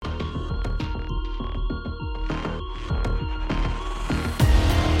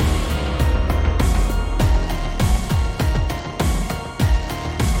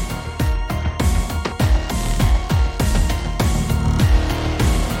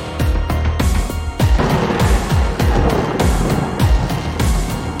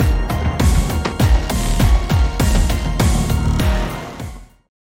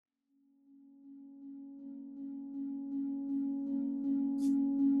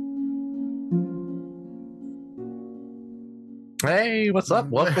Hey, what's up?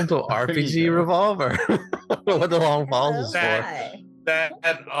 Welcome to RPG Revolver. What the long pause is for. That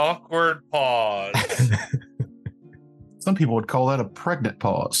awkward pause. Some people would call that a pregnant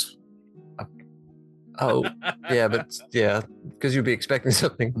pause. Oh, yeah, but yeah, because you'd be expecting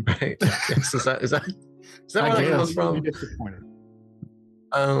something, right? Yes, is that I where that guess. comes from?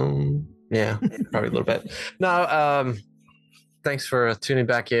 Yeah, probably a little bit. No, thanks for tuning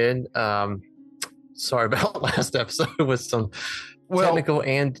back in. Sorry about last episode with some technical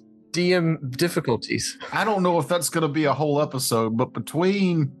and DM difficulties. I don't know if that's going to be a whole episode, but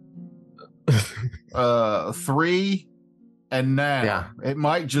between 3 and now, it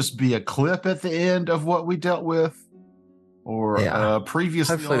might just be a clip at the end of what we dealt with, or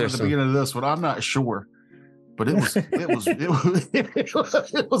previously at the beginning of this one. I'm not sure, but it was it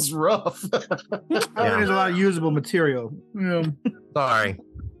was rough. There's a lot of usable material. Yeah. Sorry,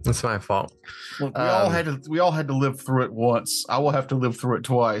 that's my fault. Look, we all had to live through it once. I will have to live through it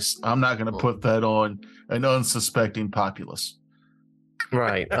twice. I'm not going to put that on an unsuspecting populace.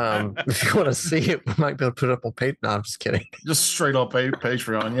 Right. If you want to see it, we might be able to put it up on Patreon. No, I'm just kidding. Just straight up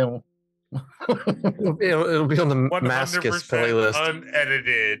Patreon. Yeah. It'll be on the Maskus playlist.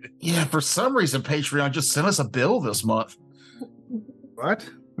 Unedited. Yeah, for some reason, Patreon just sent us a bill this month. What?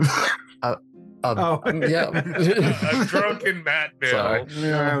 Yeah. A drunken Matt bill. Sorry.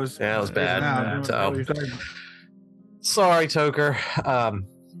 Yeah, that was bad. Sorry, Toker.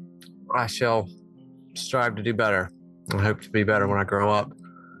 I shall strive to do better. I hope to be better when I grow up.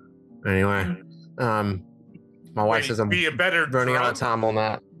 Anyway, my wife says I'm be a better running drunk? out of time on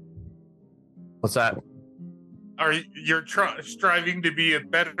that. What's that? Are you striving to be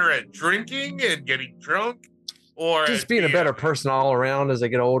better at drinking and getting drunk, or just being a better person all around as I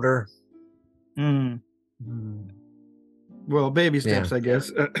get older? Well, baby steps, I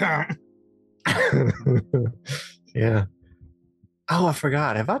guess. Yeah. Oh, I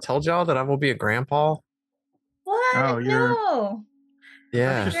forgot. Have I told y'all that I will be a grandpa? What? Oh, no.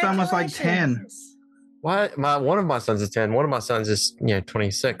 Yeah. Your son was like 10. What? One of my sons is 10. One of my sons is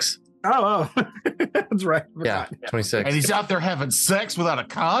 26. Oh, that's right. Yeah, 26. And he's out there having sex without a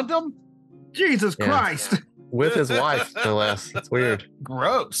condom? Jesus Christ. With his wife, no less. It's weird.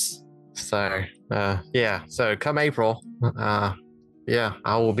 Gross. So, So come April, I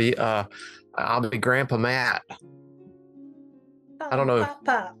will be, I'll be Grandpa Matt. I don't know.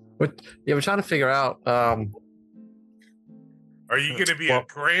 We're trying to figure out. Are you going to be a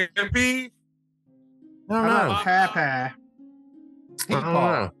grampy? I don't know. Papa. I don't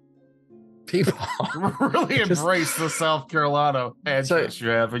know. People really embrace the South Carolina address you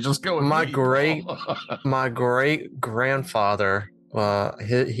have. We just go with my great grandfather.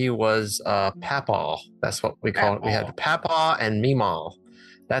 He was Papaw. That's what we call it. We had Papaw and Meemaw.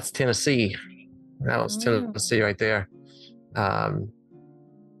 That's Tennessee. That was Tennessee right there.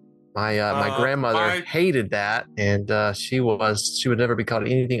 My grandmother hated that, and she would never be called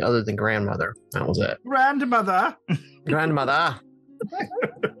anything other than grandmother. That was it. Grandmother.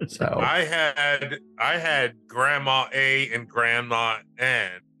 So I had Grandma A and Grandma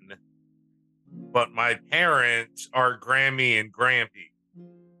N, but my parents are Grammy and Grampy.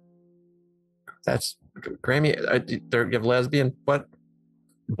 That's Grammy. They're lesbian. What?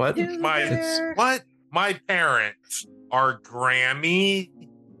 My parents are Grammy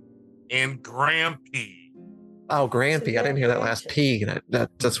and Grampy. Oh, Grampy. I didn't hear that last P.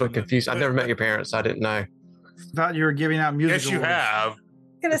 That's what confused. I've never met your parents. So I didn't know. Thought you were giving out music. Yes, you have.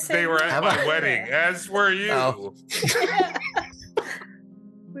 They were at my wedding, as were you. Oh.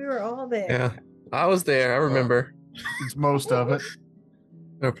 We were all there. Yeah, I was there. I remember. It's most of it.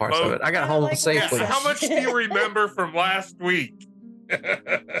 There were parts of it. I got home safely. Yeah, how much do you remember from last week?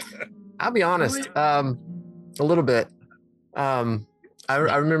 I'll be honest. A little bit. I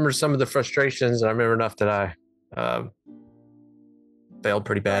remember some of the frustrations, and I remember enough that I failed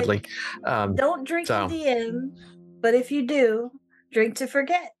pretty badly. Don't drink in DM, but if you do, drink to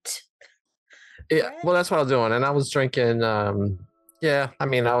forget. Yeah, well, that's what I was doing, and I was drinking. I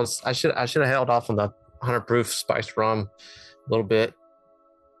mean, I should have held off on the 100 proof spiced rum a little bit.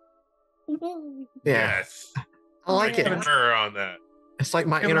 Yeah, yes, I like it. On that, it's like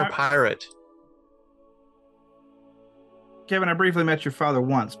my inner pirate. Kevin, I briefly met your father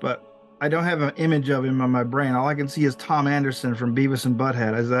once, but I don't have an image of him on my brain. All I can see is Tom Anderson from Beavis and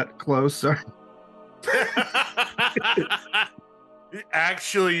Butthead. Is that close, sir?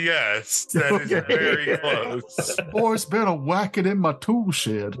 Actually, yes. That is very close. Boy's been a whacking in my tool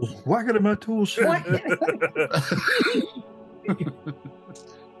shed. Whacking in my tool shed.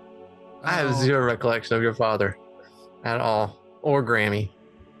 I have zero recollection of your father at all, or Grammy.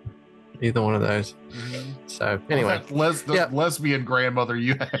 either one of those. So anyway, lesbian grandmother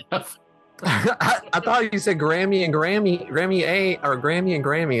you have. I thought you said Grammy and Grammy A or Grammy and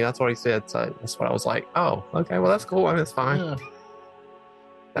Grammy. That's what he said. So that's what I was like. Oh, okay. Well, that's cool. I mean, it's fine. Yeah.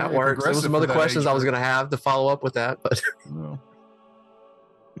 That works. There was some other questions I was going to have to follow up with that, but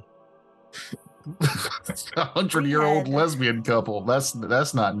 100-year-old lesbian couple. That's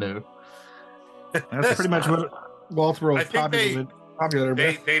not new. That's pretty much what Walthboro is popular.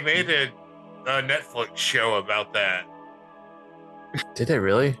 They made a Netflix show about that. Did they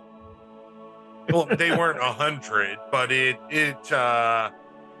really? Well, they weren't 100, but they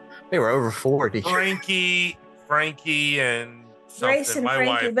were over 40. Frankie and Grace and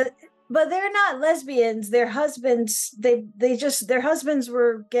Frankie, wife. But they're not lesbians. Their husbands, their husbands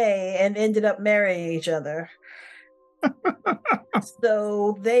were gay and ended up marrying each other.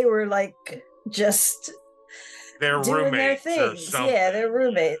 So they were like just their doing roommates their things. Or something. Yeah, they're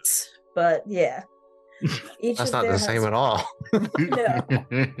roommates. But yeah. That's not the same at all.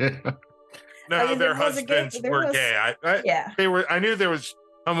 No, their husbands were gay. I knew there was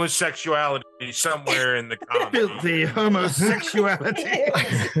homosexuality somewhere in the comments. The homosexuality.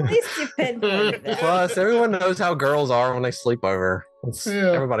 Plus, everyone knows how girls are when they sleep over.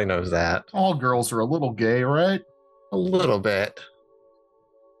 Everybody knows that. All girls are a little gay, right? A little bit.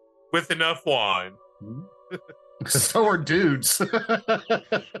 With enough wine. So are dudes. Yeah,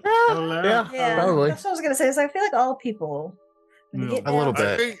 probably. That's what I was going to say. Is I feel like all people. A little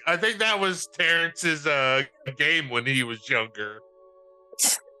bit. I think that was Terrence's game when he was younger.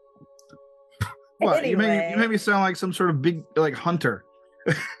 What? Anyway. You made me sound like some sort of big hunter.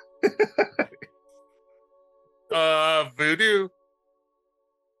 Voodoo.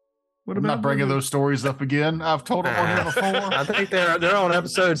 What about I'm not bringing those stories up again. I've told them on here before. I think they're on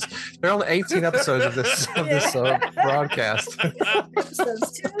episodes. They're on 18 episodes of this broadcast.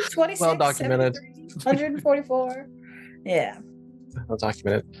 Episodes 226, well documented. 144. Yeah. Well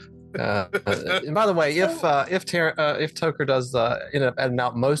documented. And by the way, if Toker does end up editing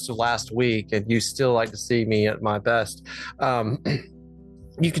out most of last week, and you still like to see me at my best,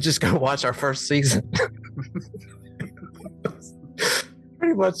 you could just go watch our first season.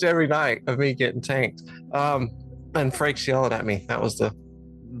 Pretty much every night of me getting tanked, and Frank's yelling at me. That was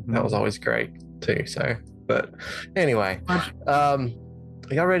always great too. So, but anyway,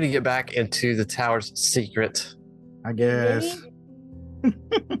 y'all ready to get back into the tower's secret? I guess.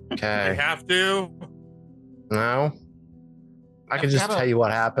 Okay. You have to? No. I can just tell you what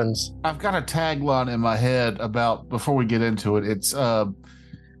happens. I've got a tagline in my head about, before we get into it, it's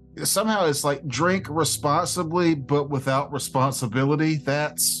somehow it's like drink responsibly but without responsibility.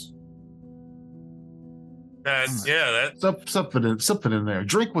 That's something in there.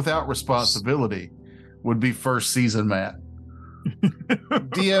 Drink without responsibility would be first season Matt.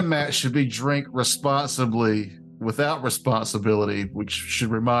 DM Matt should be drink responsibly without responsibility, which should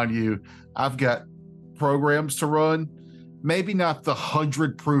remind you I've got programs to run. Maybe not the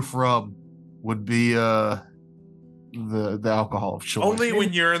 100 proof rum would be the alcohol of choice. Only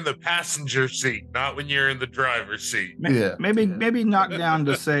when you're in the passenger seat, not when you're in the driver's seat. Maybe knock down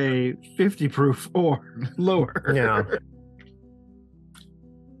to say 50 proof or lower. Yeah.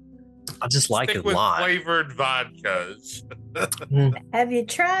 I just like it a lot. Flavored vodkas. Have you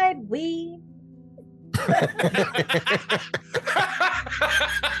tried weed?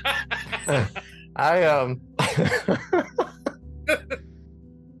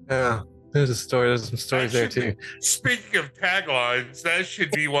 Yeah, there's some stories there too. Speaking of taglines, that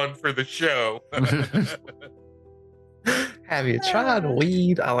should be one for the show. Have you tried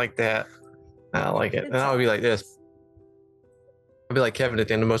weed? I like that. I like it. And I would be like this. I'll be like Kevin at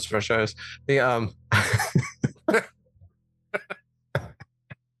the end of most of our shows.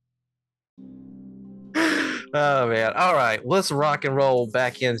 Oh man. All right, let's rock and roll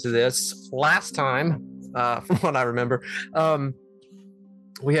back into this. Last time, from what I remember,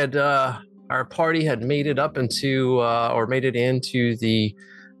 we had our party had made it up into made it into the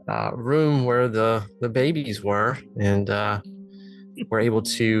room where the babies were, and were able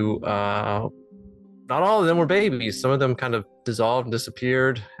to not all of them were babies. Some of them kind of dissolved and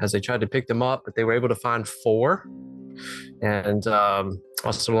disappeared as they tried to pick them up, but they were able to find 4. And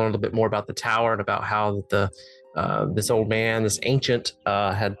also learn a little bit more about the tower and about how this old man, this ancient,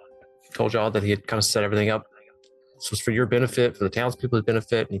 had told y'all that he had kind of set everything up. This was for your benefit, for the townspeople's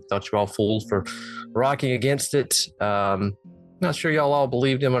benefit, and he thought you were all fools for rocking against it. Not sure y'all all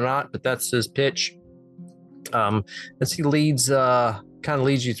believed him or not, but that's his pitch. As he leads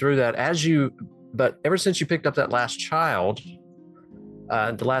you through that, but ever since you picked up that last child,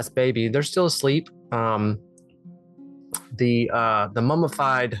 the last baby, they're still asleep. The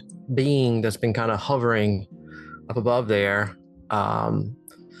mummified being that's been kind of hovering up above there.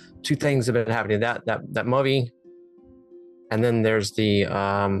 Two things have been happening: that mummy, and then there's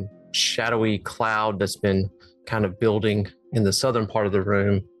the shadowy cloud that's been kind of building in the southern part of the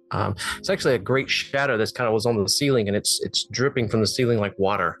room. It's actually a great shadow that's kind of was on the ceiling, and it's dripping from the ceiling like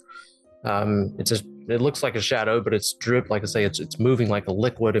water. It looks like a shadow, but it's like I say, it's moving like a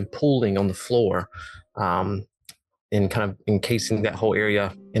liquid and pooling on the floor, and kind of encasing that whole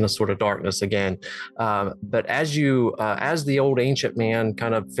area in a sort of darkness again. But as the old ancient man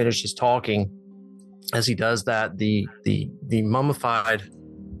kind of finishes talking, as he does that, the mummified,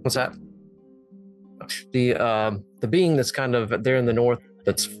 what's that? The being that's kind of there in the north,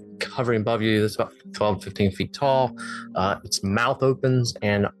 that's hovering above you, that's about 12, 15 feet tall. Its mouth opens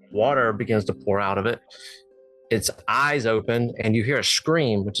and water begins to pour out of it. Its eyes open and you hear a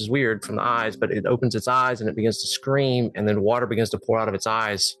scream, which is weird from the eyes, but it opens its eyes and it begins to scream, and then water begins to pour out of its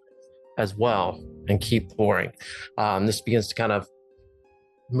eyes as well and keep pouring. This begins to kind of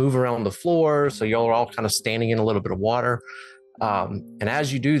move around the floor, so y'all are all kind of standing in a little bit of water. And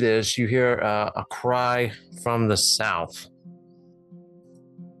as you do this, you hear a cry from the south.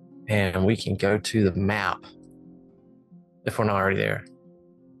 And we can go to the map if we're not already there.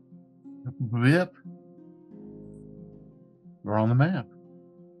 Yep. We're on the map.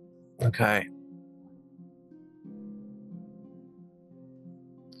 Okay.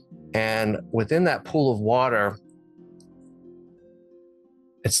 And within that pool of water,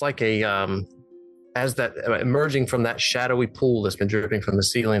 it's like as that emerging from that shadowy pool that's been dripping from the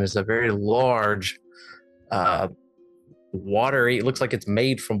ceiling is a very large, watery, it looks like it's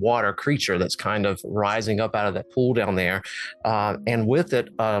made from water creature that's kind of rising up out of that pool down there, and with it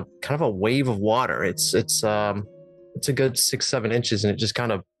kind of a wave of water. It's a good 6-7 inches, and it just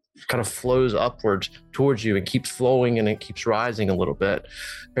kind of flows upwards towards you and keeps flowing, and it keeps rising a little bit,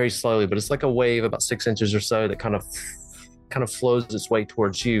 very slowly, but it's like a wave about 6 inches or so that kind of flows its way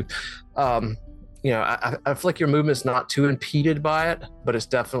towards you. I feel like your movement's not too impeded by it, but it's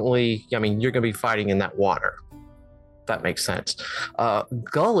definitely, you're going to be fighting in that water. That makes sense.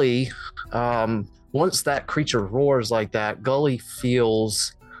 Gully, once that creature roars like that, Gully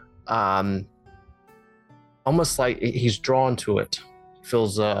feels almost like he's drawn to it. He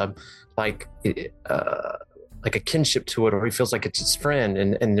feels like a kinship to it, or he feels like it's his friend,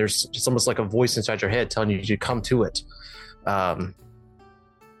 and there's just almost like a voice inside your head telling you to come to it. And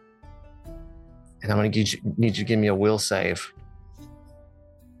I'm going to need you to give me a will save.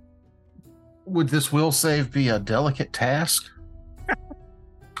 Would this will save be a delicate task?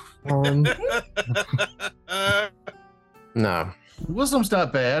 No. Wisdom's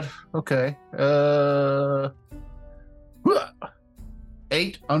not bad. Okay.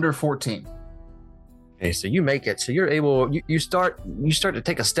 8 under 14. Okay, so you make it. So you're able. You start to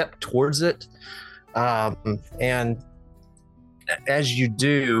take a step towards it, and as you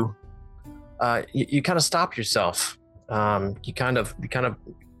do, you kind of stop yourself. You kind of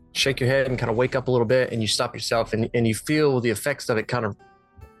shake your head and kind of wake up a little bit, and you stop yourself, and you feel the effects of it kind of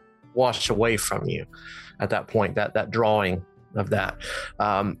wash away from you at that point, that drawing of that.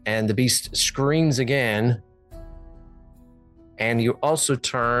 And the beast screams again, and you also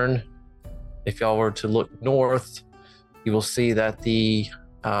turn. If y'all were to look north, you will see that the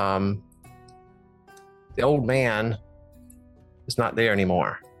old man is not there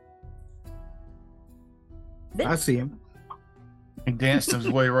anymore. I see him. He danced his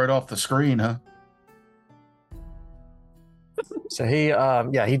way right off the screen, huh? So he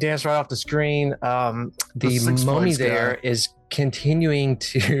danced right off the screen. The mummy there is continuing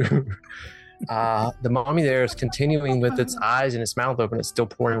to. The mummy there is continuing with its eyes and its mouth open. It's still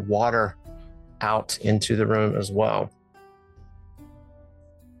pouring water out into the room as well.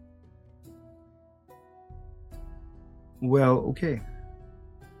 Well, okay.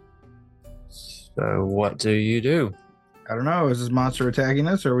 So what do you do? I don't know. Is this monster attacking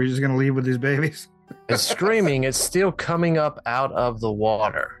us, or are we just going to leave with these babies? It's screaming. It's still coming up out of the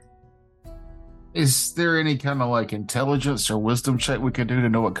water. Is there any kind of like intelligence or wisdom check we could do to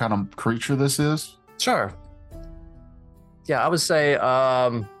know what kind of creature this is? Sure. Yeah, I would say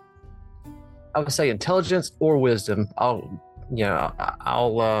intelligence or wisdom.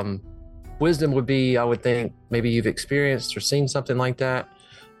 Wisdom would be, I would think, maybe you've experienced or seen something like that.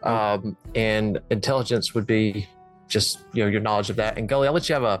 And intelligence would be just, your knowledge of that. And Gully, I'll let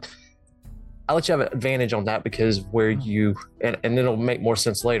you have an advantage on that, because where you, and it'll make more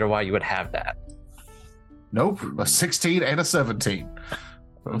sense later why you would have that. Nope. A 16 and a 17.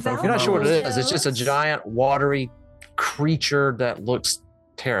 If you're not sure what it is, it's just a giant watery creature that looks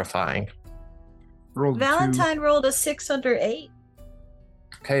terrifying. Valentine rolled a 6 under 8.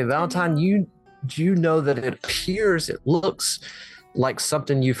 Okay, Valentine, do you know that it looks like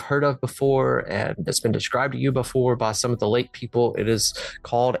something you've heard of before and that's been described to you before by some of the lake people? It is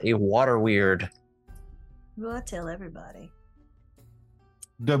called a water weird. Well, I tell everybody.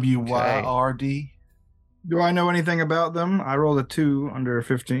 WYRD. Do I know anything about them? I rolled a 2 under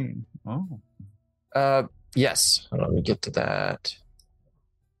 15. Oh. Yes. Let me get to that.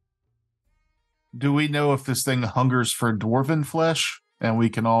 Do we know if this thing hungers for dwarven flesh, and we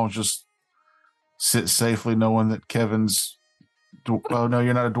can all just sit safely knowing that Kevin's... Oh, no,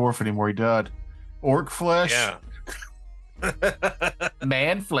 you're not a dwarf anymore. He died. Orc flesh? Yeah.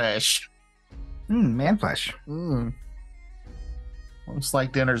 Man flesh. Man flesh. Looks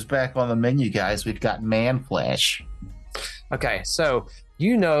like dinner's back on the menu, guys. We've got man flesh. Okay, so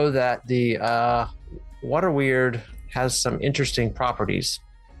you know that the water weird has some interesting properties.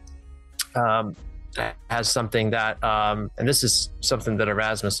 Has something that, and this is something that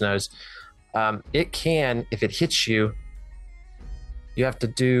Erasmus knows. It can, if it hits you, you have to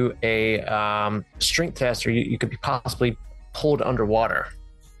do a strength test, or you could be possibly pulled underwater.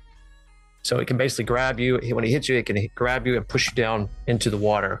 So it can basically grab you. When it hits you, it can grab you and push you down into the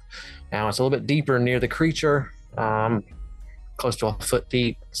water. Now, it's a little bit deeper near the creature, close to a foot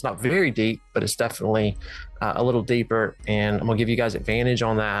deep. It's not very deep, but it's definitely a little deeper. And I'm going to give you guys advantage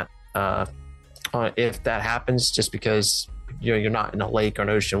on that if that happens, just because you're not in a lake or an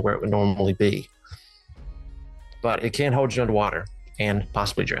ocean where it would normally be. But it can hold you underwater and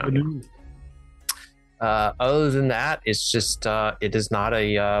possibly drown you. Other than that, it's just, it is not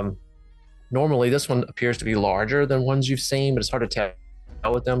a... Normally, this one appears to be larger than ones you've seen, but it's hard to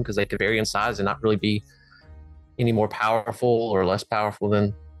tell with them because they could vary in size and not really be any more powerful or less powerful than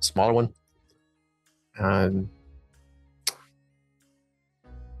the smaller one.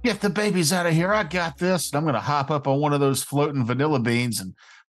 Get the babies out of here. I got this. And I'm going to hop up on one of those floating vanilla beans and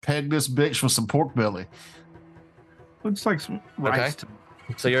peg this bitch with some pork belly. Looks like some rice. Okay.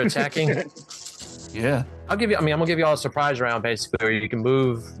 So you're attacking? Yeah. I'm gonna give you all a surprise round basically, where you can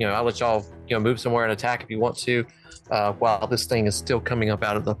move. I'll let y'all move somewhere and attack if you want to, while this thing is still coming up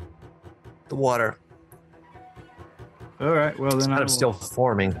out of the water. All right. Well, then I'm still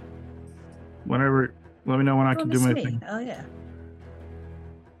forming. Whenever, let me know when I can do my thing. Oh yeah.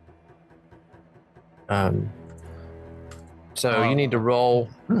 So you need to roll.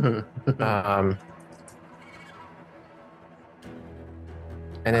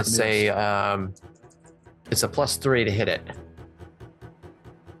 And it's a +3 to hit it.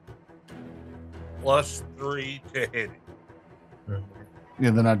 +3 to hit it.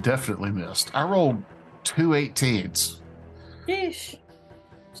 Yeah, then I definitely missed. I rolled 2 18s. Yeesh.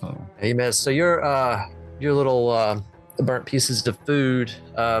 So you missed. So your little burnt pieces of food,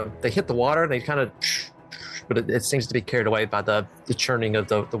 they hit the water. They kind of, but it seems to be carried away by the churning of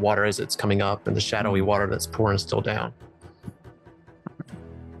the water as it's coming up and the shadowy water that's pouring still down.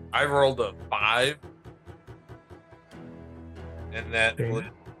 I rolled a 5, and that would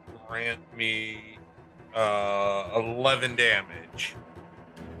grant me 11 damage.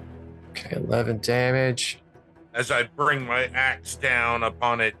 Okay, 11 damage. As I bring my axe down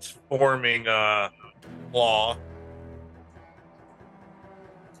upon its forming claw.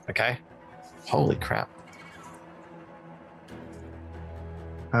 Okay. Holy crap.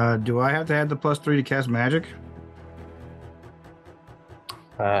 Do I have to add the +3 to cast magic?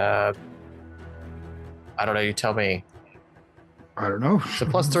 I don't know. You tell me. I don't know. It's a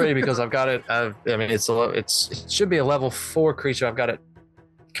 +3 because I've got it. It should be a level 4 creature. I've got it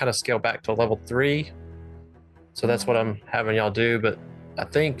kind of scaled back to a level 3. So that's what I'm having y'all do. But I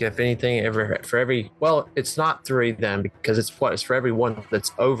think if anything, it's not 3 then, because it's for every one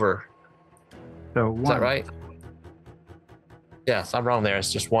that's over. So 1. Is that right? Yes, I'm wrong there.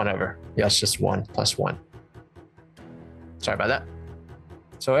 It's just 1 over. Yeah, it's just 1 + 1. Sorry about that.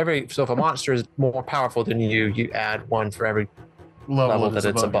 So if a monster is more powerful than you, you add 1 for every level that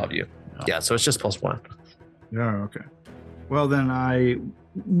it's above you. Yeah, so it's just +1. Yeah, okay. Well, then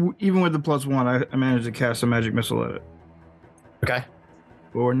even with the +1, I managed to cast a magic missile at it. Okay.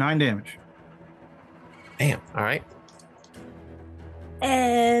 For 9 damage. Damn. All right.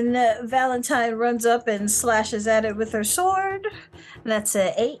 And Valentine runs up and slashes at it with her sword. That's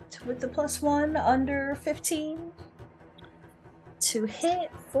a 8 with the +1 under 15. To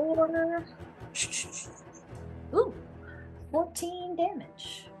hit for 14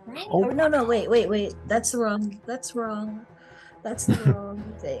 damage. Right? Oh, no, wait. That's wrong. That's the wrong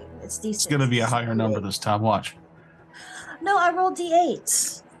thing. It's D6. It's going to be a higher number this time. Watch. No, I rolled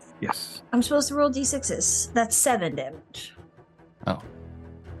D8s. Yes. I'm supposed to roll D6s. That's 7 damage. Oh.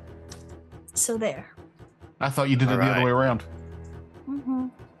 So there. I thought you did it the other way around. Mm-hmm.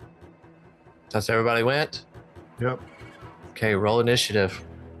 That's everybody went? Yep. Okay, roll initiative.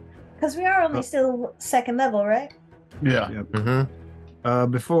 Because we are only still second level, right? Yeah. Yep.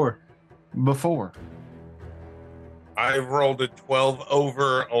 Mm-hmm. Before. I rolled a 12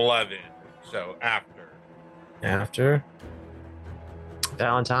 over 11. So after.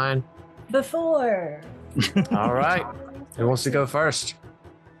 Valentine. Before. All right. Who wants to go first?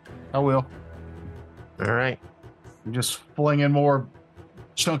 I will. All right. I'm just flinging more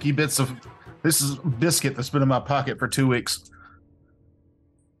chunky bits of this is biscuit that's been in my pocket for 2 weeks.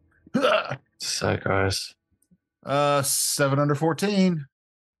 So gross. 7 under 14.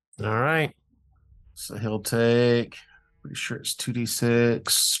 All right. So he'll take, pretty sure it's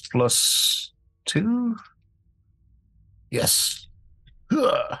 2d6 plus 2. Yes.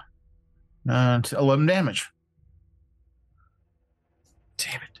 9 to 11 damage.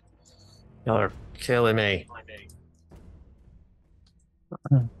 Damn it. Y'all are killing me.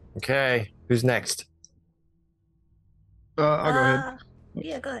 Okay. Who's next? I'll go ahead.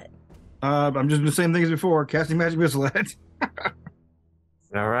 Yeah, go ahead. I'm just doing the same thing as before, casting magic missile at it.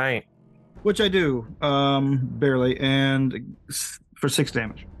 All right. Which I do, barely, and for 6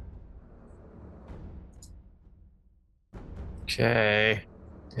 damage. Okay.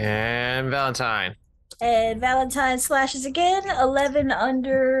 And Valentine. And Valentine slashes again. 11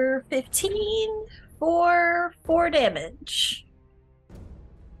 under 15 for 4 damage.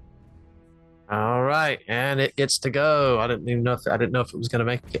 All right, and it gets to go. I didn't know if it was going to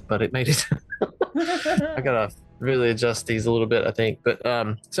make it, but it made it. I gotta really adjust these a little bit, I think. But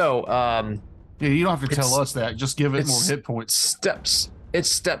yeah, you don't have to tell us that. Just give it more hit points. It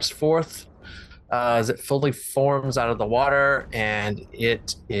steps forth as it fully forms out of the water, and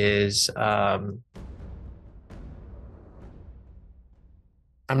it is. I'm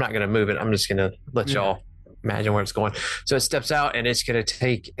not going to move it. I'm just going to let y'all imagine where it's going. So it steps out, and it's going to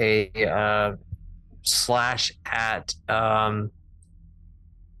take a slash at.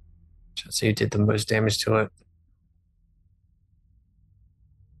 Let's see who did the most damage to it.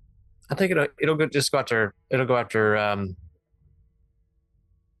 I think it'll go after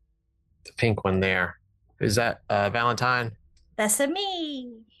the pink one there. Is that Valentine? That's a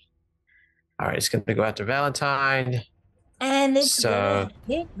me. All right, it's going to go after Valentine. And it's gonna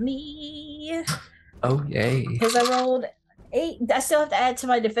hit me. Oh, yay. Because I rolled 8. I still have to add to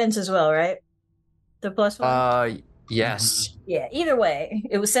my defense as well, right? The +1? Yes. Yeah, either way.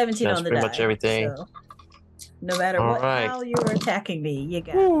 It was 17 That's on the pretty die. much everything. So no matter how you're attacking me, you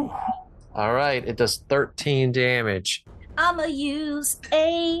got it. All right, it does 13 damage. I'm going to use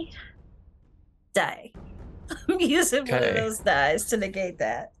a die. I'm using one of those dies to negate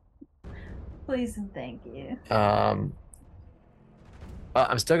that. Please and thank you.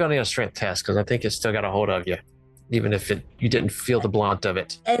 I'm still going to need a strength test because I think it's still got a hold of you, even if you didn't feel the blunt of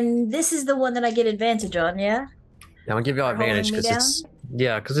it. And this is the one that I get advantage on, yeah? I'm gonna give you all advantage because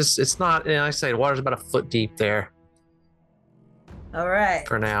it's not. Like I say, the water's about a foot deep there. All right.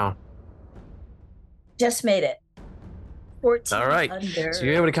 For now. Just made it. 14. All right. Under so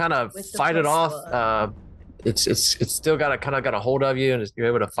you're able to kind of fight it off. It's still got a hold of you, and you're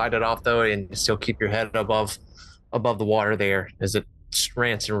able to fight it off though, and still keep your head above the water there as it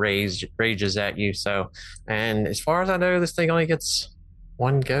rants and rages at you. So, and as far as I know, this thing only gets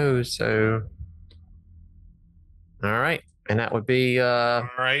one go. So. All right, and that would be all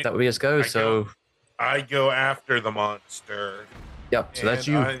right. That would be its go. I go after the monster. Yep. So that's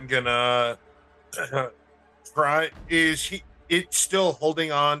you. I'm gonna try. Is it still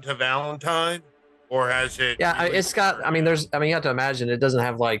holding on to Valentine, or has it? Yeah, it's got. You have to imagine it doesn't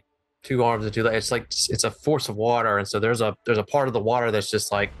have like 2 arms and 2 legs. It's a force of water, and so there's a part of the water that's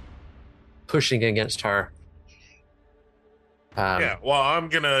just like pushing against her. Well, I'm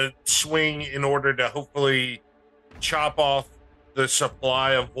gonna swing in order to hopefully chop off the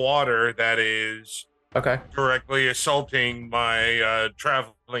supply of water that is directly assaulting my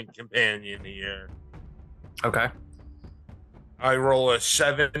traveling companion here. Okay. I roll a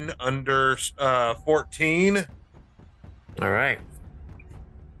 7 under 14. All right.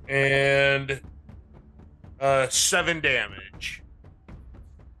 And 7 damage.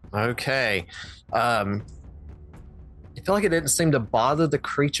 Okay. I feel like it didn't seem to bother the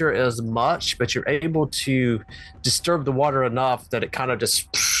creature as much, but you're able to disturb the water enough that it kind of just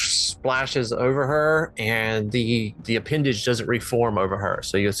splashes over her, and the appendage doesn't reform over her.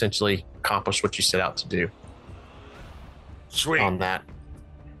 So you essentially accomplish what you set out to do. Sweet. On that.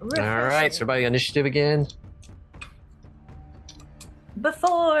 Refreshing. All right, so everybody initiative again.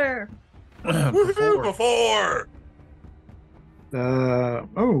 Before. Before.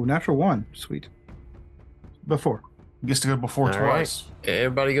 Natural 1. Sweet. Before. Gets to go before All twice. Right.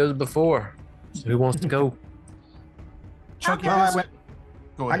 Everybody goes before. So who wants to go? Chunky,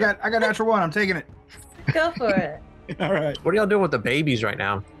 I got natural one. I'm taking it. Go for it. All right. What are y'all doing with the babies right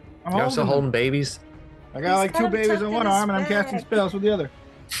now? Y'all still holding babies? I got like 2 babies on one arm, and I'm casting spells with the other.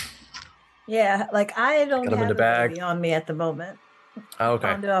 Yeah, like I don't have a bag. baby on me at the moment. Oh, okay.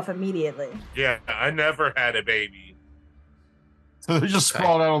 Round it off immediately. Yeah, I never had a baby. So they just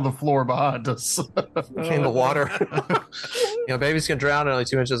sprawled out on the floor behind us. In the water. Babies can drown in only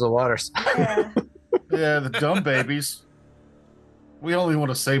 2 inches of water. Yeah. Yeah, the dumb babies. We only want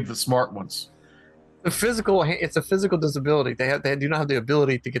to save the smart ones. It's a physical disability. They do not have the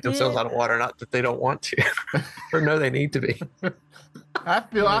ability to get themselves out of water, not that they don't want to. Or know they need to be. I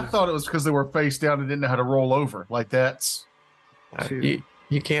thought it was because they were face down and didn't know how to roll over. Like that's you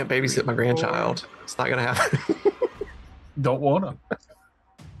can't babysit my grandchild. It's not gonna happen. Don't wanna.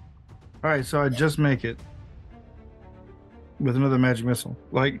 All right, so I just make it with another magic missile.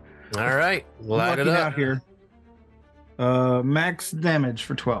 Like, all right, light it up out here. Max damage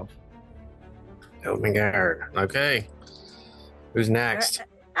for 12. Oh my god. Okay. Who's next?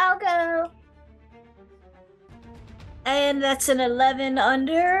 I'll go. And that's an 11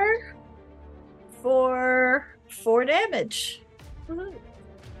 under for 4 damage.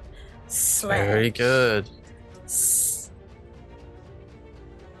 Slash. Very good.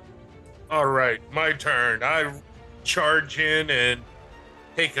 All right, my turn. I charge in and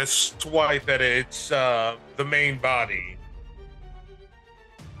take a swipe at its the main body.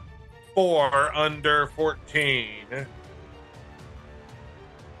 4 under 14.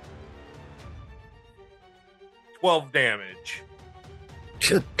 12 damage.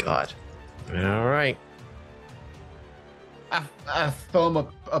 Good God. All right. I thumb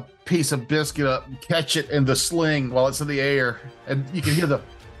a piece of biscuit up and catch it in the sling while it's in the air. And you can hear the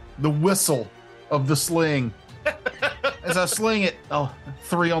whistle of the sling. As I sling it,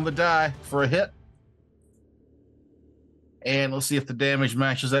 3 on the die for a hit. And let's see if the damage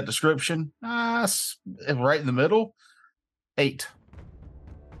matches that description. Right in the middle. 8.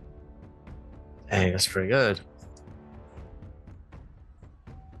 Hey, that's pretty good.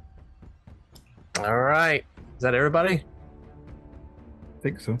 All right. Is that everybody? I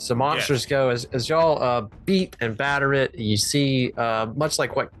think so. So monsters go as y'all beat and batter it. You see, much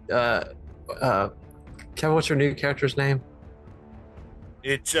like what Kevin, what's your new character's name?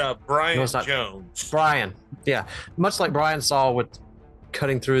 It's Brian Jones. Brian, yeah. Much like Brian saw with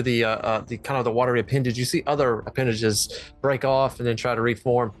cutting through the kind of the watery appendage, you see other appendages break off and then try to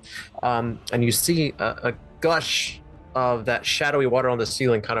reform, and you see a gush of that shadowy water on the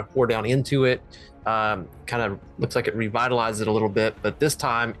ceiling kind of pour down into it. Kind of looks like it revitalizes it a little bit, but this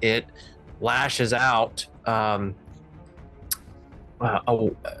time it lashes out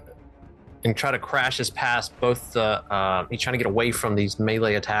and try to crashes past both the he's trying to get away from these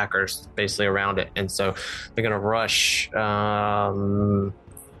melee attackers basically around it, and so they're gonna rush. It's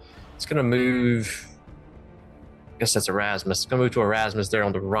gonna move, I guess that's Erasmus. It's gonna move to Erasmus there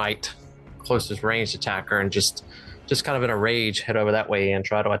on the right, closest ranged attacker, and just kind of in a rage head over that way and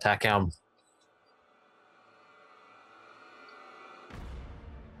try to attack him.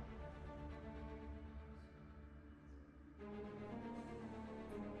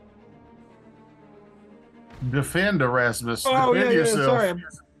 Defend, Erasmus. Oh, Defend yourself.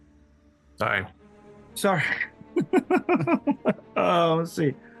 Sorry. Let's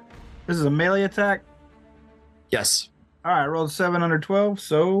see. This is a melee attack? Yes. All right, I rolled 7 under 12,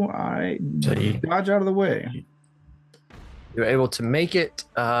 so I dodge out of the way. You're able to make it.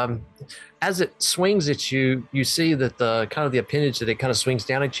 As it swings at you, you see that the kind of the appendage that it kind of swings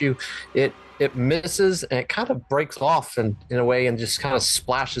down at you, it misses and it kind of breaks off in a way and just kind of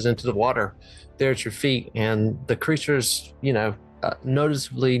splashes into the water there at your feet, and the creature's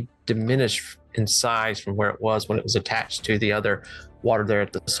noticeably diminished in size from where it was when it was attached to the other water there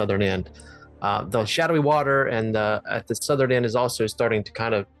at the southern end. The shadowy water and at the southern end is also starting to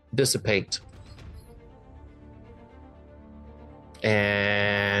kind of dissipate.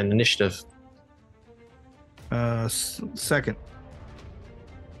 And initiative. Second.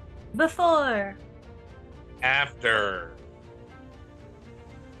 Before. After.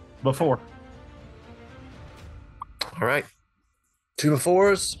 Before. All right. 2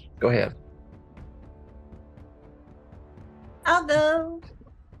 befores. Go ahead. I'll go.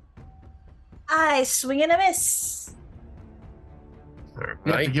 I swing and a miss. All right.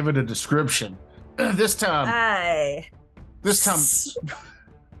 You have to give it a description. This time. You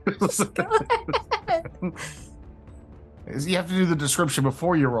have to do the description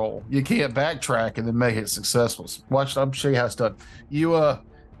before you roll. You can't backtrack and then make it successful. Watch, I'm show you how it's done. You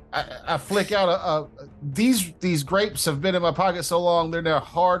I flick out these grapes have been in my pocket so long they're now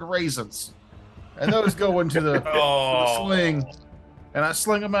hard raisins, and those go into the, the sling, and I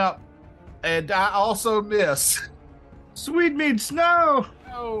sling them out, and I also miss. Sweet meat snow.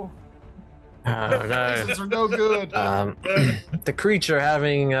 No. Oh, no. Raisins are no good. The creature,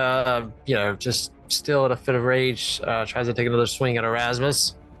 having just still in a fit of rage, tries to take another swing at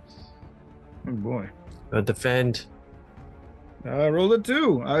Erasmus. Oh boy. Defend. I rolled a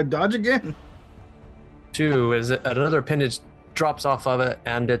 2. I dodge again. 2 is another appendage drops off of it,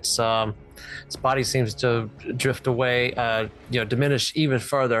 and its body seems to drift away, diminish even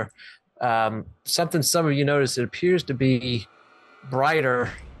further. Something some of you notice, it appears to be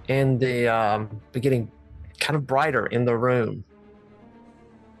brighter in the beginning, kind of brighter in the room.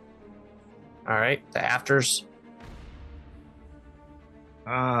 All right, the afters.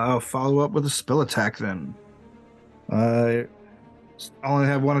 I'll follow up with a spell attack then. I only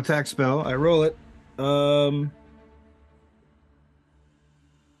have one attack spell. I roll it.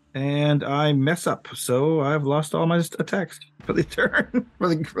 And I mess up, so I've lost all my attacks for the turn for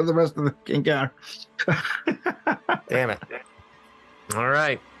the rest of the encounter. Damn it! All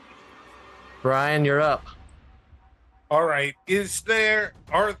right, Brian, you're up. All right, it's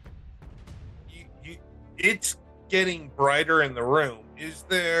getting brighter in the room. Is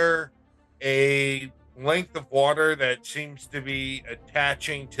there a length of water that seems to be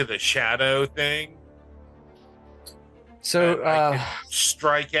attaching to the shadow thing? So I can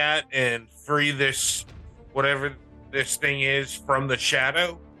strike at and free this, whatever this thing is, from the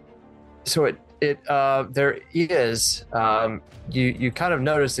shadow. So it there is you kind of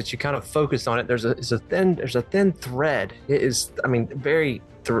notice that you kind of focus on it. There's a thin thread. It is,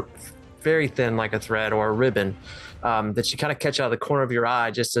 very thin, like a thread or a ribbon, that you kind of catch out of the corner of your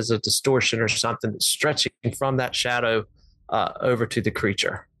eye, just as a distortion or something that's stretching from that shadow over to the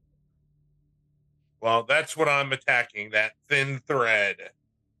creature. Well, that's what I'm attacking, that thin thread.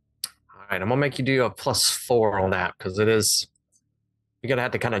 All right, I'm going to make you do a +4 on that, because it is... You're going to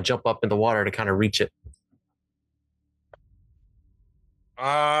have to kind of jump up in the water to kind of reach it.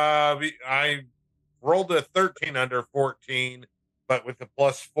 I rolled a 13 under 14, but with the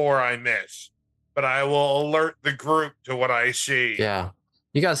 +4, I miss. But I will alert the group to what I see. Yeah.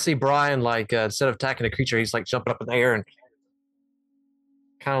 You guys see Brian, instead of attacking the creature, he's jumping up in the air and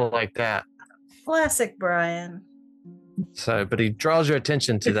kind of like that. Classic Brian. So, but he draws your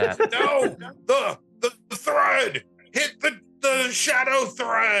attention to that. No, the thread hit the shadow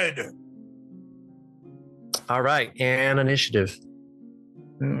thread. All right, and initiative.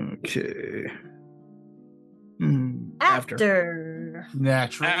 Okay. After.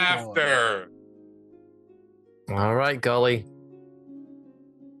 Natural. After. All right, Gully.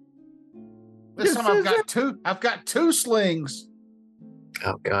 This time I've got two slings.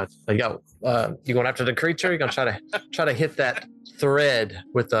 Oh God! You going after the creature? You're gonna try to hit that thread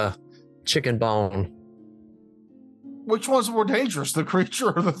with a chicken bone. Which one's more dangerous, the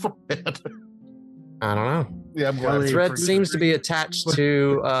creature or the thread? I don't know. Yeah, I'm glad the thread seems to be attached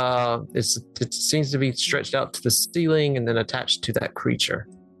to. It seems to be stretched out to the ceiling and then attached to that creature.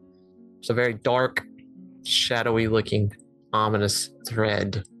 It's a very dark, shadowy-looking, ominous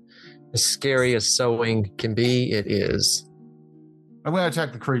thread. As scary as sewing can be, it is. I'm going to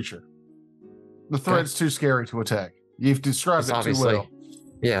attack the creature. The thread's too scary to attack. You've described it too well.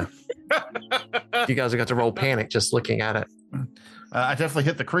 Yeah. You guys have got to roll panic just looking at it. I definitely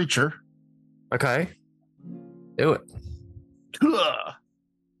hit the creature. Okay. Do it.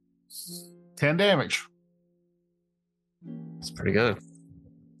 10 damage. It's pretty good.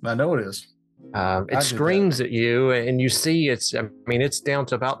 I know it is. It screams at you, and you see it's down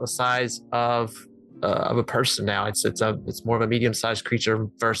to about the size of a person now. It's more of a medium-sized creature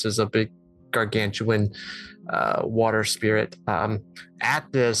versus a big gargantuan water spirit.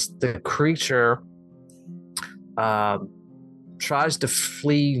 At this, the creature tries to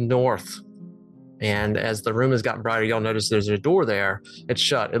flee north, and as the room has gotten brighter, you'll notice there's a door there. It's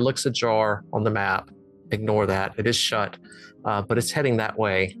shut. It looks ajar on the map. Ignore that. It is shut, but it's heading that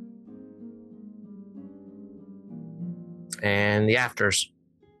way. And the afters.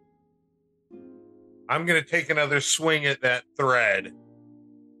 I'm going to take another swing at that thread.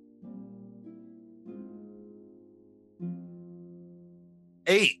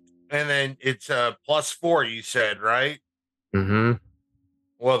 Eight, and then it's a +4, you said, right? Mm-hmm.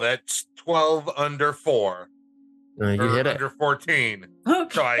 Well, that's 12 under 4. You hit it. Under 14. Okay.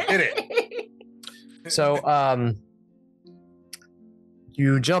 So I hit it. So,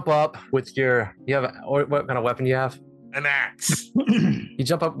 you jump up with what kind of weapon do you have? an axe. You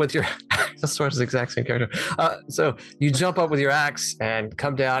jump up with your the sword is the exact same character. So you jump up with your axe and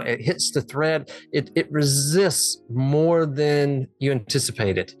come down. It hits the thread. It resists more than you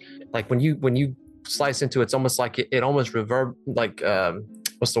anticipated. Like when you slice into it, it's almost like it almost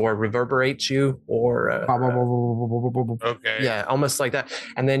what's the word? Reverberates you or okay. Yeah, almost like that.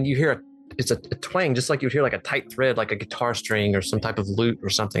 And then you hear it's a twang, just like you'd hear like a tight thread, like a guitar string or some type of lute or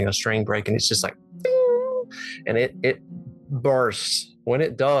something, a string break, and it's just like, and it bursts. When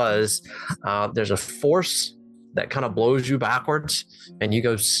it does, there's a force that kind of blows you backwards, and you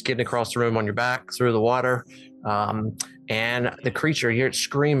go skidding across the room on your back through the water. And the creature, you hear it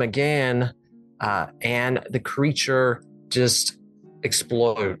scream again, and the creature just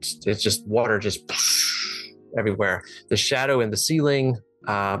explodes. It's just water just everywhere. The shadow in the ceiling,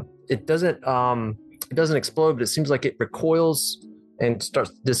 it doesn't explode, but it seems like it recoils and starts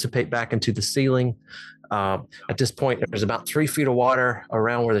to dissipate back into the ceiling. At this point, there's about 3 feet of water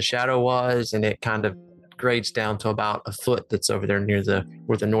around where the shadow was, and it kind of grades down to about a foot that's over there near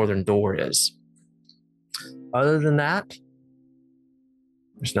where the northern door is. Other than that,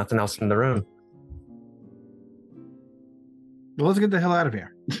 there's nothing else in the room. Well, let's get the hell out of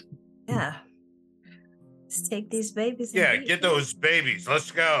here. Yeah. Let's take these babies. Yeah, get those babies.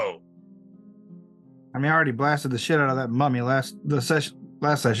 Let's go. I mean, I already blasted the shit out of that mummy last session.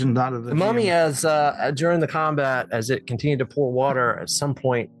 The mummy, as during the combat, as it continued to pour water, at some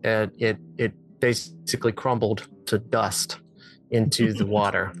point it basically crumbled to dust into the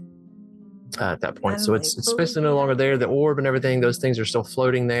water at that point. So it's basically no longer there. The orb and everything, those things are still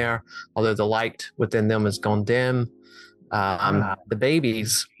floating there, although the light within them has gone dim. The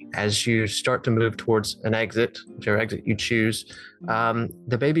babies, as you start to move towards an exit, whichever exit you choose,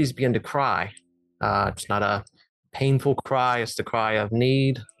 the babies begin to cry. It's not a painful cry. It's the cry of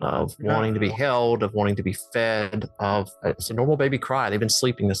need, of wanting to be held, of wanting to be fed. It's a normal baby cry. They've been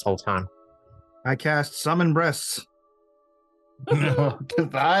sleeping this whole time. I cast Summon Breasts. No, the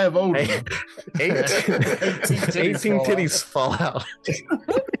Eye of Odin. 18 titties fall out.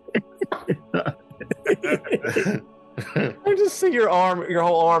 I just see your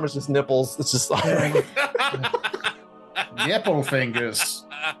whole arm is just nipples. It's just like nipple fingers.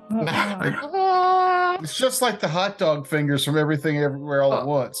 It's just like the hot dog fingers from Everything Everywhere All at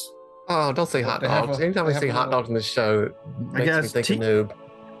Once. Oh, don't say hot dogs. Anytime I see hot dogs in this show, it makes me think of noob.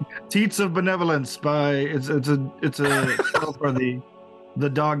 Teats of Benevolence by it's a spell for the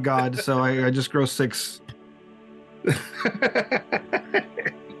dog god, so I just grow 6.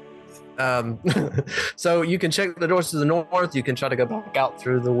 So you can check the doors to the north. You can try to go back out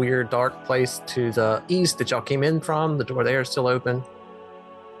through the weird dark place to the east that y'all came in from. The door there is still open.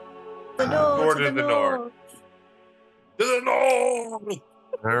 The door to the north. To the north.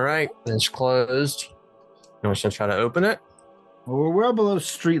 All right, it's closed. You want to try to open it? Well, we're well below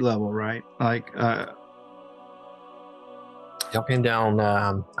street level, right? Like, y'all came down.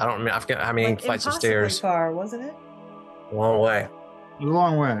 I don't remember. I forget how many flights of stairs. Far, wasn't it? A long way. A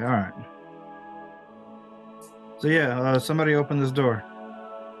long way. All right. So yeah, somebody open this door.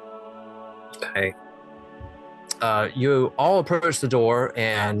 Okay. You all approach the door,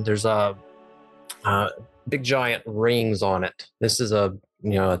 and there's a big giant rings on it. This is a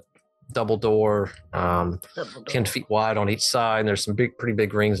double door, 10 feet wide on each side, and there's some pretty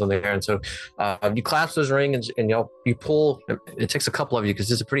big rings on there. And so you clasp those rings, and you pull. It takes a couple of you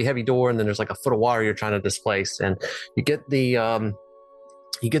because it's a pretty heavy door, and then there's like a foot of water you're trying to displace, and you get the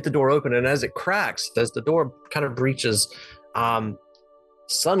door open, and as it cracks, as the door kind of breaches,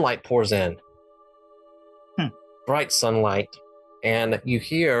 sunlight pours in. Bright sunlight, and you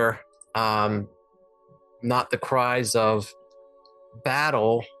hear not the cries of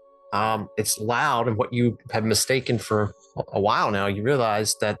battle. It's loud, and what you have mistaken for a while now, you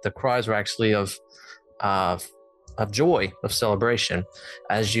realize that the cries were actually of joy, of celebration.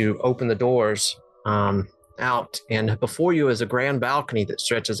 As you open the doors out, and before you is a grand balcony that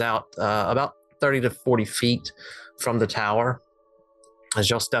stretches out about 30 to 40 feet from the tower.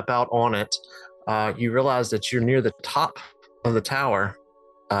 As y'all step out on it, you realize that you're near the top of the tower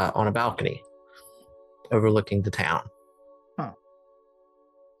on a balcony overlooking the town.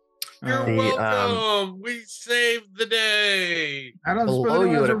 You're welcome. We saved the day. Below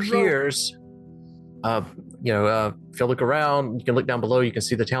you, it appears. If you look around, you can look down below. You can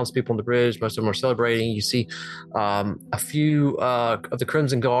see the townspeople on the bridge. Most of them are celebrating. You see a few of the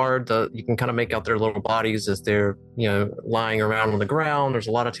Crimson Guard. You can kind of make out their little bodies as they're lying around on the ground. There's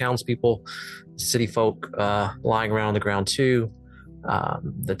a lot of townspeople, city folk lying around on the ground too.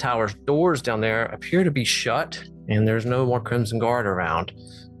 The tower's doors down there appear to be shut, and there's no more Crimson Guard around.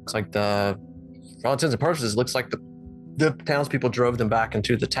 Looks like for all intents and purposes, looks like the the townspeople drove them back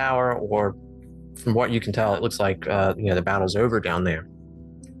into the tower, or from what you can tell, it looks like the battle's over down there.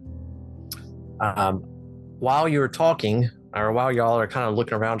 While you're talking, or while y'all are kind of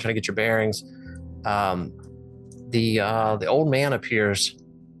looking around trying to get your bearings, the old man appears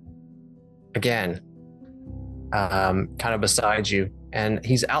again, kind of beside you, and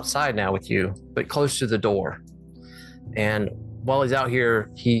he's outside now with you, but close to the door. And while he's out here,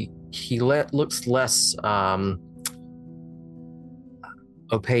 he looks less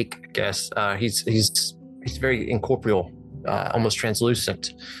opaque, I guess. He's very incorporeal, almost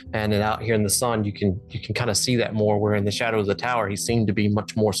translucent. And then out here in the sun, you can kind of see that more. Where in the shadow of the tower, he seemed to be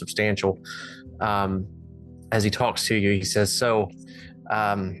much more substantial. As he talks to you, he says, "So,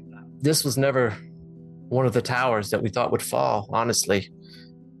 this was never one of the towers that we thought would fall. Honestly,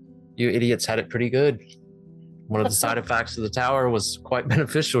 you idiots had it pretty good. One of the side effects of the tower was quite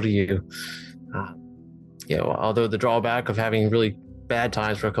beneficial to you. Although the drawback of having really bad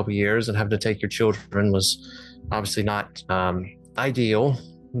times for a couple of years and having to take your children was obviously not ideal,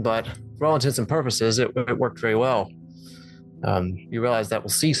 but for all intents and purposes, it worked very well. You realize that will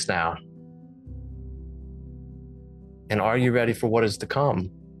cease now. And are you ready for what is to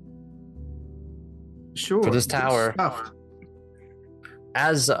come? Sure. For this tower."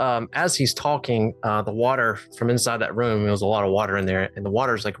 As he's talking, the water from inside that room, there was a lot of water in there, and the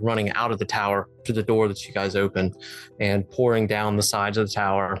water's like running out of the tower to the door that you guys opened and pouring down the sides of the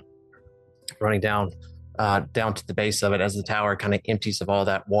tower, running down to the base of it as the tower kind of empties of all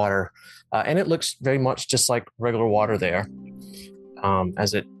that water. And it looks very much just like regular water there,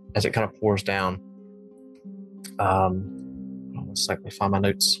 as it kind of pours down. Let's let me find my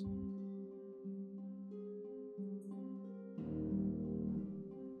notes.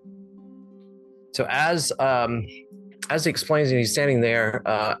 So as he explains, and he's standing there,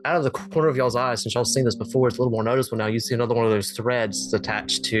 out of the corner of y'all's eyes, since y'all seen this before, it's a little more noticeable now. You see another one of those threads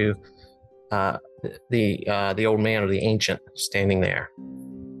attached to the old man or the ancient standing there.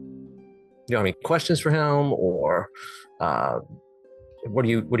 You have any questions for him, or what do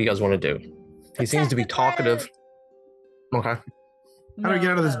you guys want to do? He seems to be talkative. Okay. How do we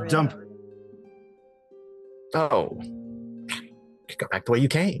get out of this dump? Oh, go back the way you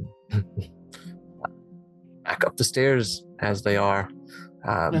came. Back up the stairs as they are.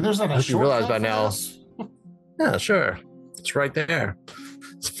 There's not a shortcut. You realize by now. Yeah, sure. It's right there.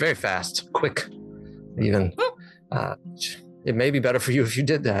 It's very fast, quick, even. It may be better for you if you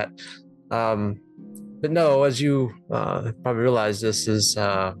did that. But no, as you probably realize, this is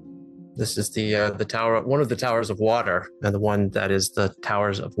the tower, one of the towers of water, and the one that is the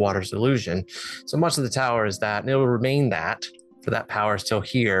towers of water's illusion. So much of the tower is that, and it will remain that, for that power is still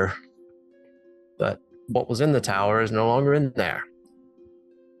here. But what was in the tower is no longer in there.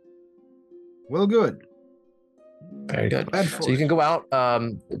 Well, good. Very good. So you can go out.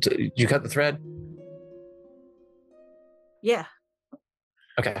 You cut the thread? Yeah.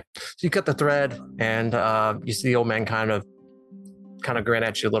 Okay. So you cut the thread, and you see the old man kind of grin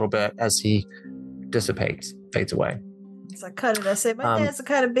at you a little bit as he dissipates, fades away. So I cut it. I say, my dad's a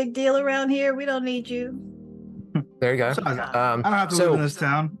kind of big deal around here. We don't need you. There you go. So I don't have to live in this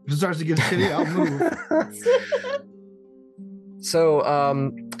town. If it starts to get shitty, I'll move. So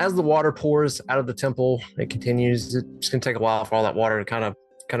as the water pours out of the temple, it continues. It's going to take a while for all that water to kind of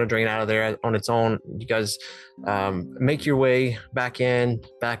drain out of there on its own. You guys make your way back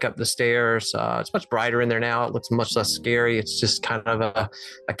up the stairs. It's much brighter in there now. It looks much less scary. It's just kind of a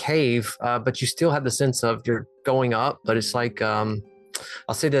cave, but you still have the sense of you're going up, but it's like, I'll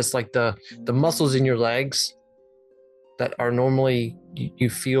say this, like the muscles in your legs that are normally you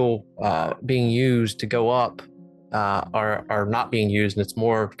feel being used to go up are not being used, and it's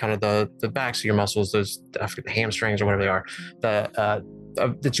more kind of the backs of your muscles, those the hamstrings or whatever they are,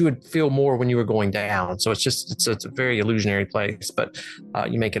 that you would feel more when you were going down. So it's a very illusionary place, but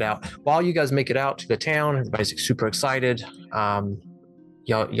you make it out. While you guys make it out to the town, everybody's super excited.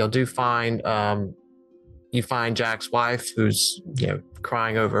 Y'all do find you find Jack's wife, who's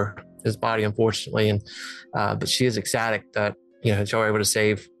crying over his body, unfortunately, and but she is ecstatic that y'all are able to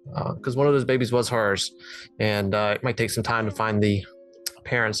save, because one of those babies was hers, and it might take some time to find the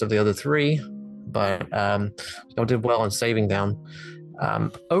parents of the other three, but y'all did well in saving them.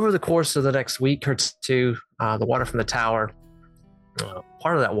 Over the course of the next week or two, the water from the tower,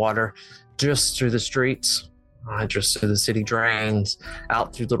 part of that water just through the streets, just through the city drains,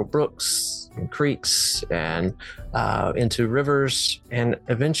 out through little brooks and creeks, and into rivers, and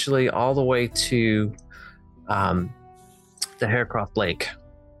eventually all the way to the Harecroft Lake.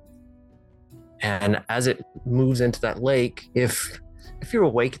 And as it moves into that lake, if if you're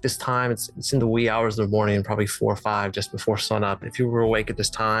awake at this time, it's in the wee hours of the morning, probably 4 or 5 just before sunup. If you were awake at this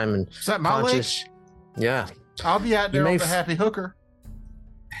time and is that my conscious, lake? Yeah, I'll be out there on the Happy Hooker.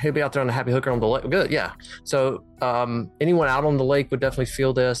 He'll be out there on the Happy Hooker on the lake. Good, yeah. So anyone out on the lake would definitely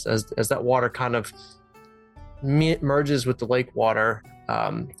feel this as that water kind of merges with the lake water,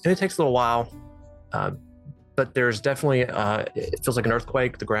 and it takes a little while. But there's definitely, it feels like an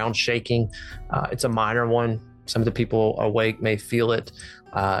earthquake, the ground shaking. It's a minor one. Some of the people awake may feel it.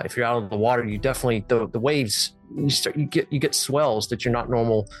 If you're out of the water, you definitely, the waves, you get swells that are not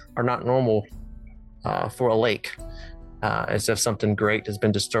normal for a lake, as if something great has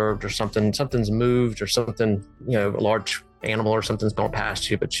been disturbed or something's moved or something, a large animal or something's going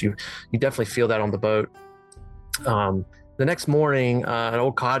past you, but you definitely feel that on the boat. The next morning, an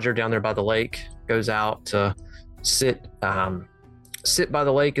old codger down there by the lake goes out to sit by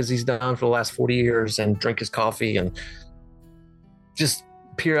the lake as he's done for the last 40 years and drink his coffee and just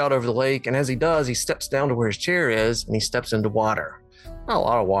peer out over the lake. And as he does, he steps down to where his chair is and he steps into water. Not a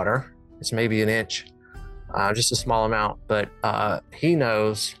lot of water. It's maybe an inch, just a small amount. But he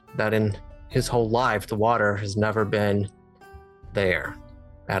knows that in his whole life, the water has never been there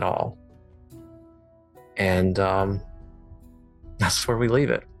at all. And that's where we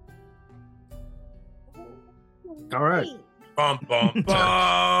leave it. All right. Bum, bum,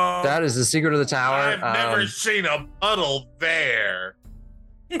 bum. That is the secret of the tower. I've never seen a puddle there.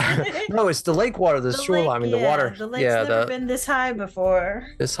 No, it's the lake water, the shoreline. The water. The lake's never been this high before.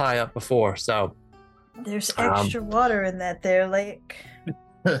 This high up before, so there's extra water in that there lake.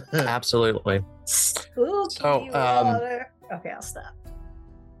 Absolutely. Spooky water. Okay, I'll stop.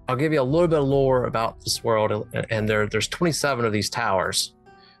 I'll give you a little bit of lore about this world, and there's 27 of these towers.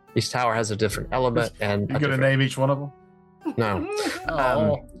 Each tower has a different element, and you're gonna name each one of them. No.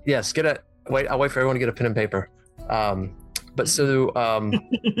 Yes. I'll wait for everyone to get a pen and paper. But so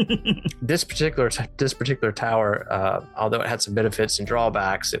this particular tower, although it had some benefits and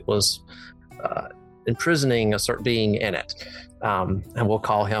drawbacks, it was imprisoning a certain being in it, and we'll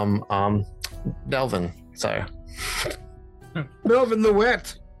call him Delvin. So Delvin the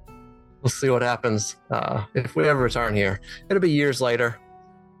Wet. We'll see what happens if we ever return here. It'll be years later.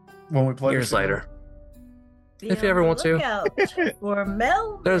 When we play years later. If you ever want to. For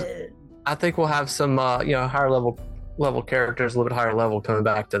Melvin. I think we'll have some higher level characters, a little bit higher level coming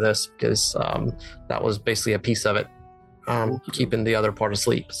back to this, because that was basically a piece of it, keeping the other part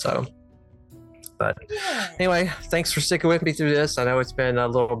asleep. So, but anyway, thanks for sticking with me through this. I know it's been a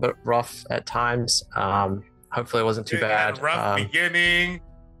little bit rough at times. Hopefully it wasn't too bad. A rough beginning,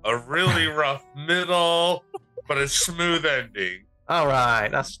 a really rough middle, but a smooth ending. All right,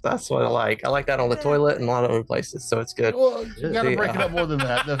 that's what I like. I like that on the toilet and a lot of other places, so it's good. Well, you got to break it up more than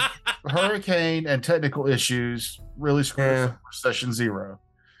that. The hurricane and technical issues really screwed us up for session 0,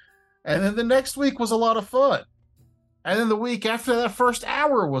 and then the next week was a lot of fun, and then the week after that first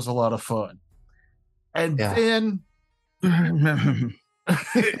hour was a lot of fun, and then it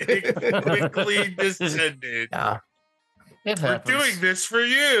quickly descended. Yeah, we're doing this for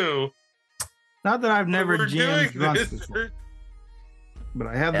you. Not that I've never jammed drunk before. But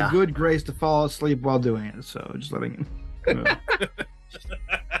I have the good grace to fall asleep while doing it, so just letting you know.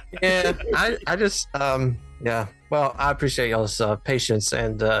 Yeah, I just well, I appreciate y'all's patience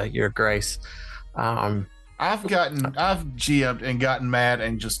and your grace. I've GM'd and gotten mad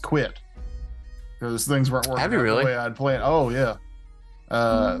and just quit because things weren't working the way I'd planned. Oh yeah.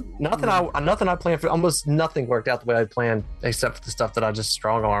 Nothing I planned for. Almost nothing worked out the way I planned, except for the stuff that I just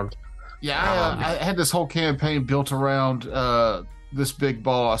strong armed. Yeah, I had this whole campaign built around this big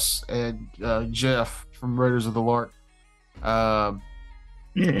boss and Jeff from Raiders of the Lark.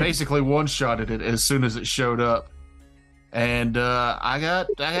 Basically one-shotted it as soon as it showed up, and I got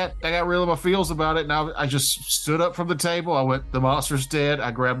real in my feels about it. And I just stood up from the table. I went, the monster's dead.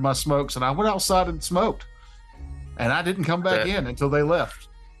 I grabbed my smokes and I went outside and smoked. And I didn't come back in until they left.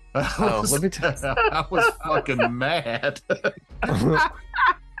 Let me tell you, I was fucking mad.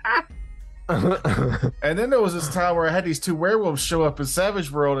 And then there was this time where I had these 2 werewolves show up in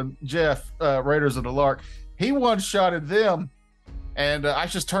Savage World, and Jeff, Raiders of the Lark, he one-shotted them, and I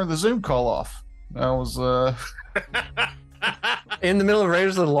just turned the Zoom call off. I was in the middle of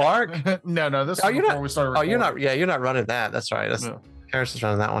Raiders of the Lark. No, this was before we started recording. You're not running that. That's right. That's Harrison's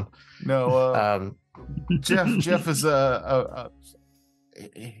running that one. No, Jeff is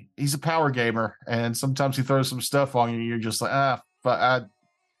he's a power gamer, and sometimes he throws some stuff on you. You're just like, but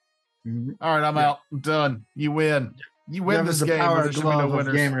all right, I'm out. I'm done. You win. You win this game. Power glove of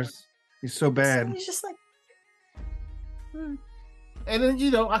gamers. He's so bad. He's just like, And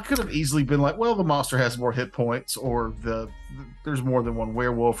then, I could have easily been like, well, the monster has more hit points, or there's more than one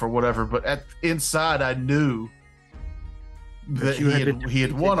werewolf or whatever. But inside, I knew that he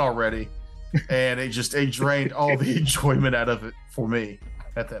had won already, and it drained all the enjoyment out of it for me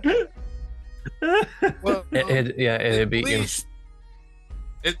at that point. Well, it beat you.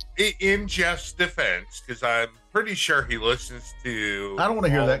 In Jeff's defense, because I'm pretty sure he listens to. I don't want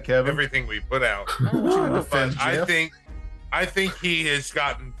to hear that, Kevin. Everything we put out. Defend Jeff. I think he has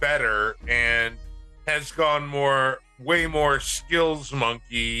gotten better and has gone way more skills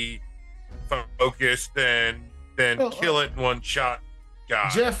monkey focused than kill it in one shot guy.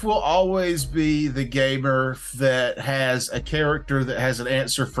 Jeff will always be the gamer that has a character that has an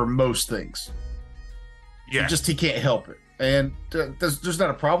answer for most things. Yeah, he can't help it, and there's not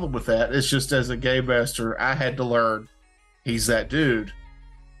a problem with that. It's just as a game master, I had to learn he's that dude,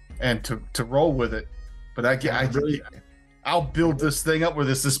 and to roll with it. But I'll build this thing up where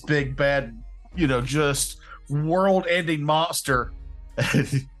there's this big bad, just world-ending monster.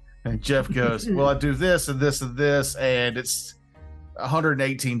 And Jeff goes, well, I do this and this and this, and it's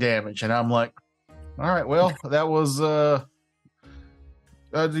 118 damage. And I'm like, all right, well, that was your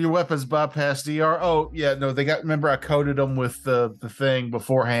weapons bypass DR. Oh, yeah, no, remember I coded them with the thing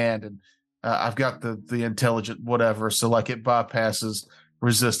beforehand, and I've got the intelligent whatever, so like it bypasses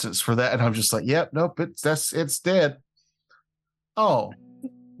resistance for that. And I'm just like, yep, nope, it's dead. Oh,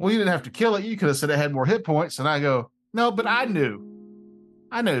 well, you didn't have to kill it. You could have said it had more hit points. And I go, no, but I knew.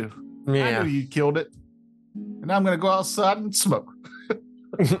 Yeah. I knew you killed it. And I'm going to go outside and smoke.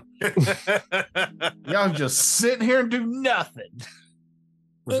 Y'all just sitting here and do nothing.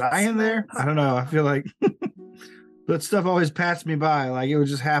 Was I in there? I don't know. I feel like that stuff always passed me by. Like it would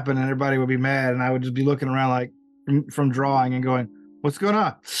just happen and everybody would be mad. And I would just be looking around like from drawing and going, what's going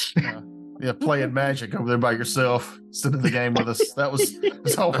on? Yeah, playing Magic over there by yourself instead of the game with us.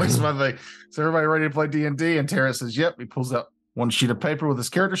 That's always my thing. So everybody ready to play D&D, and Terrence says, yep. He pulls out one sheet of paper with his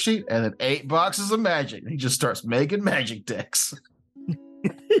character sheet and then 8 boxes of Magic. And he just starts making Magic decks.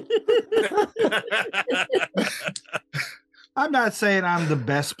 I'm not saying I'm the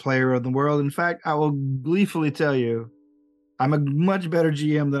best player of the world. In fact, I will gleefully tell you, I'm a much better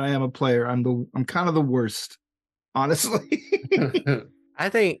GM than I am a player. I'm kind of the worst, honestly. I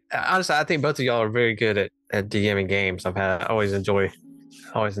think both of y'all are very good at DMing games. I always enjoy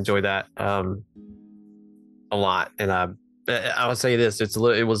that a lot. And I would say this: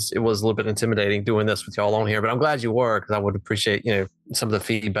 it was a little bit intimidating doing this with y'all on here, but I'm glad you were, because I would appreciate some of the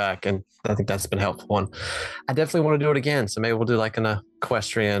feedback, and I think that's been helpful. And I definitely want to do it again. So maybe we'll do like an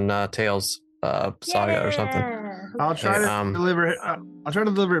Equestrian Tales saga or something. I'll try to deliver. I'll try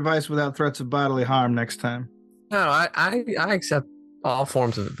to deliver advice without threats of bodily harm next time. No, I accept all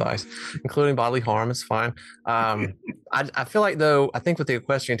forms of advice, including bodily harm. Is fine. I feel like, though, I think with the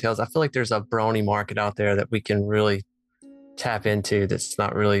Equestrian Tales, I feel like there's a brony market out there that we can really tap into that's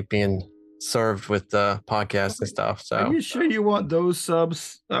not really being served with the podcast and stuff. So, are you sure you want those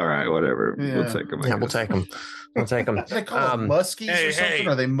subs? All right, whatever. Yeah. We'll take them. Yeah, we'll take them. We'll take them. They call them muskies or something?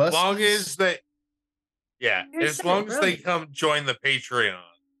 Are they muskies? Long as they, as long as they come join the Patreon.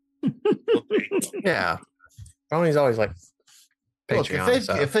 We'll take them. Yeah, brony's always like. Look,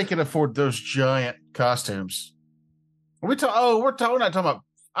 if they can afford those giant costumes, we're not talking about.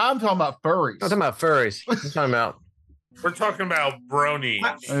 I'm talking about furries. I'm talking about furries. We're talking about bronies.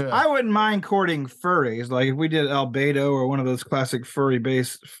 I wouldn't mind courting furries, like if we did Albedo or one of those classic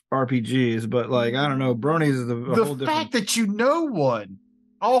furry-based RPGs. But like, I don't know, bronies is a whole different. The fact that you know one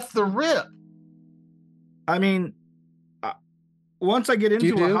off the rip. I mean, once I get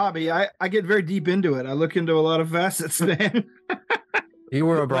into a hobby, I get very deep into it. I look into a lot of facets, man. You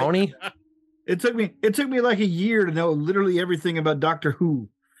were a brony? It took me like a year to know literally everything about Doctor Who.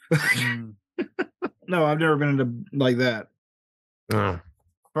 No, I've never been into like that. Furry,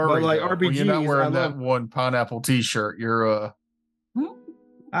 but like RPGs, you're not wearing that one pineapple T-shirt. You're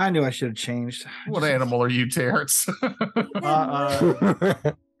I knew I should have changed. What animal are you, Terrence?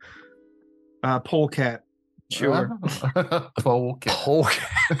 Polecat. Sure. Polecat.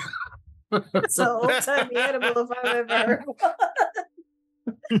 That's an old-timey animal if I've ever heard one.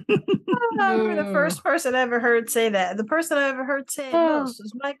 You're the first person I ever heard say that. The person I ever heard say it most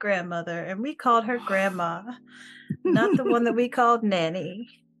was my grandmother, and we called her Grandma, not the one that we called Nanny.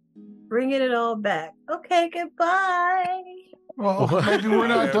 Bringing it all back. Okay, goodbye. Well, maybe we're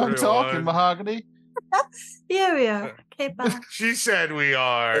not done talking, Mahogany. Yeah, we are. Okay, bye. She said we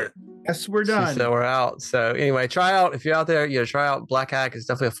are. Yes, we're done. So we're out. So anyway, try out, if you're out there, try out Black Hack. It's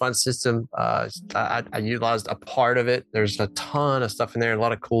definitely a fun system. I utilized a part of it. There's a ton of stuff in there, a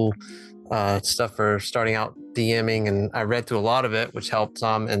lot of cool stuff for starting out DMing, and I read through a lot of it, which helped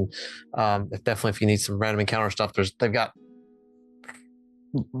some. And if you need some random encounter stuff, they've got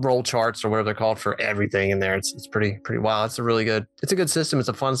roll charts or whatever they're called for everything in there. It's pretty wild. It's a good system. It's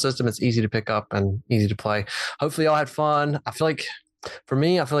a fun system. It's easy to pick up and easy to play. Hopefully y'all had fun. I feel like for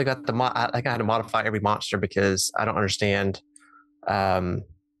me, I had to modify every monster because I don't understand the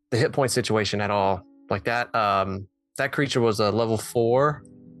hit point situation at all. Like that that creature was a level 4,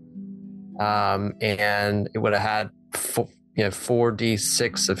 and it would have had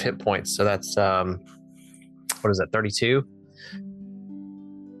 4d6 of hit points. So that's what is that, 32?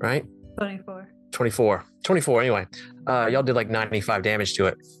 Right? 24 anyway. Y'all did like 95 damage to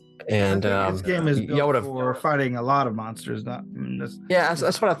it, and this game is built for fighting a lot of monsters.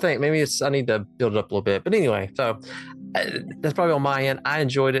 That's what I think. Maybe I need to build it up a little bit, but anyway, so that's probably on my end. I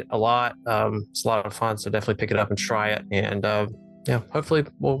enjoyed it a lot. It's a lot of fun, so definitely pick it up and try it, and hopefully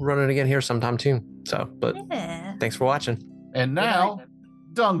we'll run it again here sometime too. So but thanks for watching. And now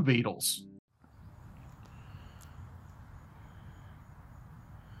dung beetles.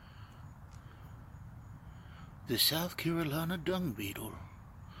 The South Carolina dung beetle,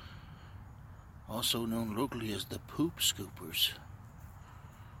 also known locally as the poop scoopers.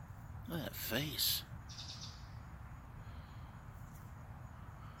 Look at that face.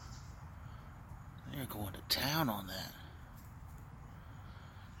 They're going to town on that.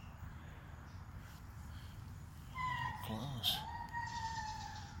 Close.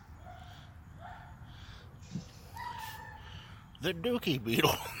 The dookie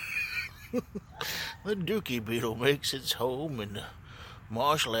beetle. The dookie beetle makes its home in the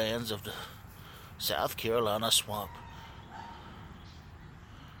marshlands of the South Carolina swamp.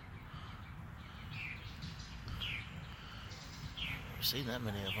 I've seen that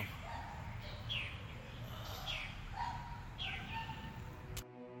many of them.